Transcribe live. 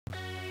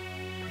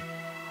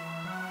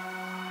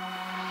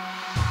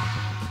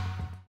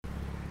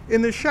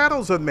In the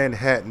shadows of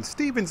Manhattan,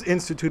 Stevens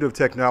Institute of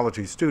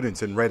Technology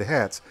students in red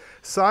hats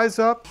size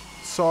up,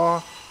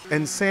 saw,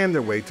 and sand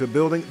their way to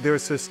building their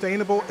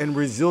sustainable and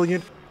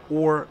resilient,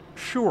 or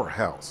SURE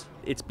house.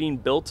 It's being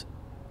built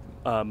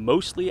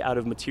mostly out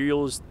of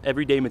materials,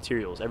 everyday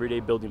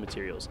building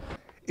materials.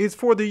 It's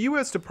for the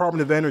U.S.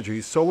 Department of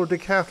Energy's Solar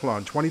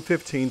Decathlon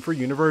 2015 for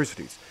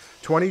universities.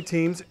 20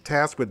 teams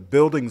tasked with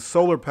building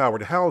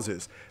solar-powered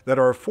houses that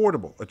are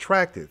affordable,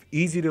 attractive,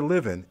 easy to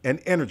live in,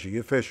 and energy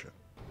efficient.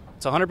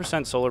 It's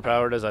 100% solar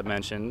powered, as I've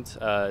mentioned.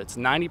 It's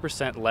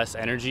 90% less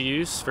energy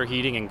use for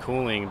heating and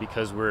cooling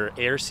because we're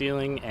air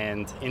sealing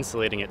and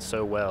insulating it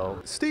so well.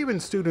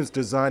 Stevens students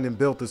designed and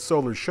built the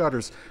solar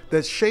shutters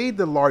that shade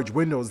the large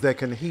windows that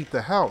can heat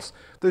the house.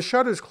 The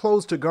shutters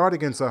close to guard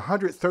against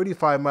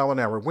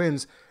 135-mile-an-hour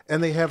winds,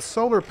 and they have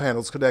solar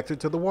panels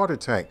connected to the water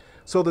tank,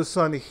 so the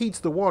sun heats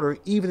the water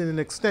even in an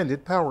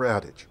extended power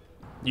outage.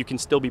 You can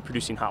still be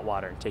producing hot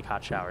water and take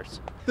hot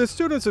showers. The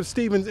students of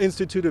Stevens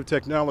Institute of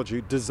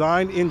Technology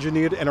designed,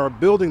 engineered, and are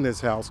building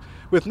this house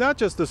with not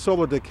just the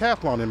Solar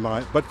Decathlon in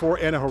mind, but for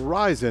an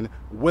horizon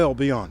well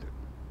beyond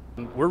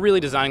it. We're really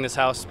designing this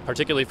house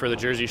particularly for the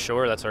Jersey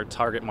Shore. That's our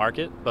target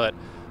market, but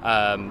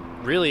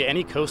really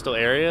any coastal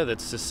area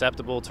that's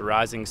susceptible to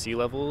rising sea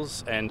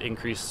levels and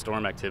increased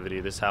storm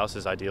activity, this house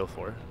is ideal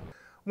for.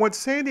 What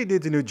Sandy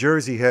did to New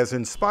Jersey has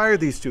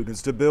inspired these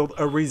students to build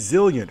a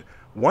resilient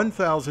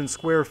 1,000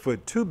 square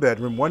foot,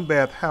 2-bedroom,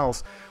 1-bath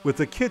house with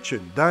a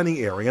kitchen, dining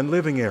area, and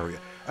living area.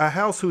 A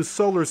house whose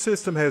solar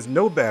system has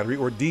no battery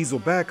or diesel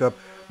backup,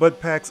 but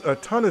packs a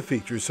ton of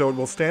features so it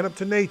will stand up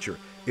to nature,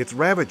 its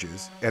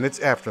ravages, and its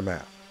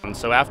aftermath. And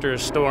so after a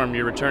storm,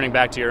 you're returning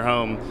back to your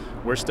home.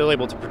 We're still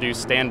able to produce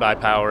standby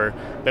power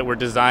that we're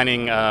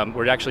designing.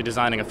 We're actually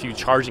designing a few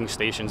charging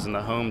stations in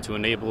the home to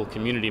enable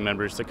community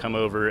members to come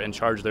over and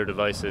charge their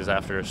devices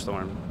after a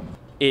storm.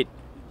 It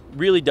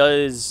really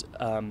does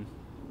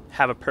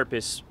have a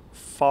purpose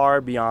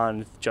far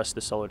beyond just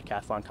the Solar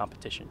Decathlon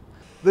competition.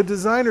 The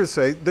designers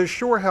say the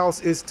Shore house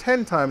is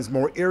 10 times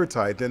more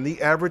airtight than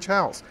the average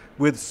house,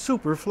 with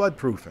super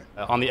floodproofing.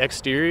 On the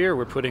exterior,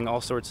 we're putting all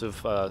sorts of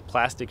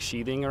plastic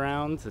sheathing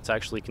around that's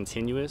actually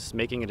continuous,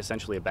 making it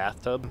essentially a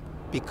bathtub.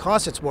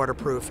 Because it's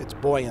waterproof, it's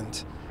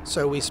buoyant,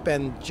 so we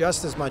spend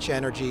just as much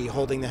energy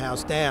holding the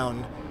house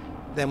down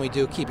than we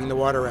do keeping the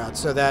water out,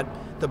 so that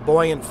the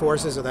buoyant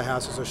forces of the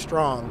houses are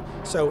strong.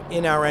 So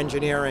in our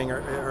engineering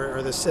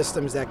are the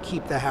systems that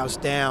keep the house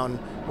down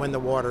when the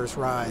waters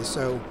rise.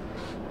 So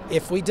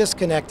if we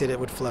disconnected, it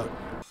would float.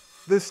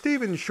 The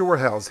Stevens Shore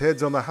house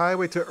heads on the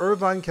highway to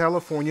Irvine,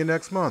 California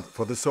next month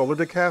for the Solar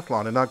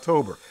Decathlon in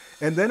October,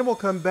 and then it will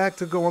come back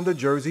to go on the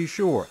Jersey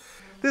Shore.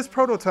 This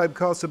prototype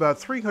costs about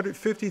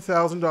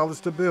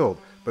 $350,000 to build,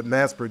 but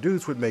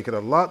mass-produced would make it a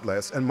lot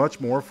less and much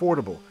more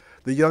affordable.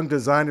 The young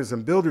designers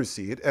and builders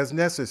see it as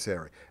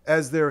necessary,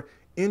 as their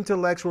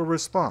intellectual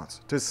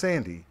response to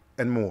Sandy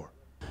and more.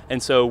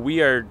 And so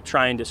we are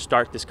trying to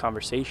start this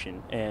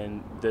conversation,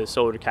 and the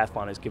Solar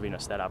Decathlon is giving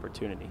us that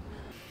opportunity.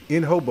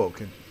 In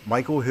Hoboken,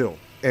 Michael Hill,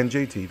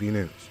 NJTV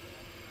News.